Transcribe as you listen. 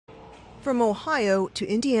From Ohio to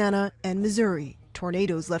Indiana and Missouri,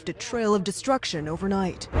 tornadoes left a trail of destruction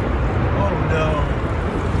overnight. Oh no.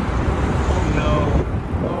 Oh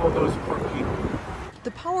no. Oh, those poor people.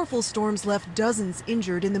 The powerful storms left dozens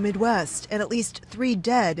injured in the Midwest and at least 3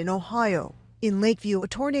 dead in Ohio. In Lakeview, a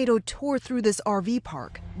tornado tore through this RV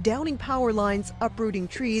park, downing power lines, uprooting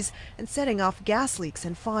trees, and setting off gas leaks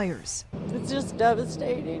and fires. It's just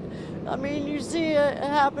devastating. I mean, you see it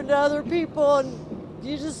happen to other people, and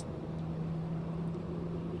you just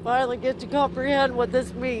finally get to comprehend what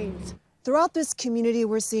this means. Throughout this community,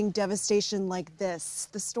 we're seeing devastation like this.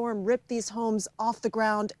 The storm ripped these homes off the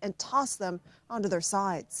ground and tossed them onto their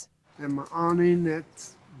sides. And my awning,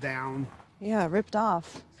 that's down. Yeah, ripped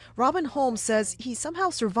off. Robin Holmes says he somehow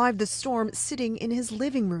survived the storm sitting in his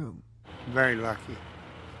living room. Very lucky.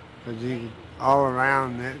 Because all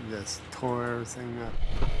around it just tore everything up.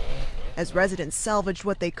 As residents salvaged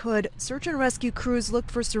what they could, search and rescue crews looked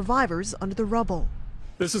for survivors under the rubble.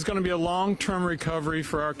 This is going to be a long-term recovery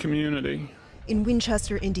for our community. In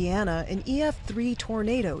Winchester, Indiana, an EF3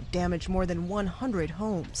 tornado damaged more than 100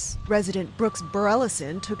 homes. Resident Brooks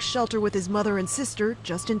Burellison took shelter with his mother and sister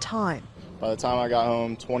just in time. By the time I got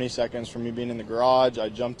home, 20 seconds from me being in the garage, I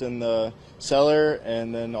jumped in the cellar,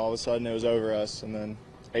 and then all of a sudden it was over us, and then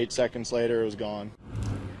 8 seconds later it was gone.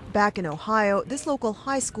 Back in Ohio, this local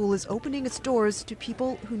high school is opening its doors to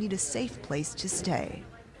people who need a safe place to stay.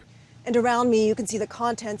 And around me, you can see the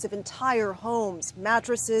contents of entire homes,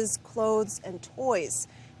 mattresses, clothes, and toys.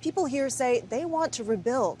 People here say they want to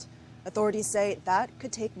rebuild. Authorities say that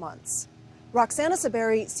could take months. Roxana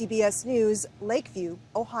Saberi, CBS News, Lakeview,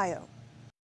 Ohio.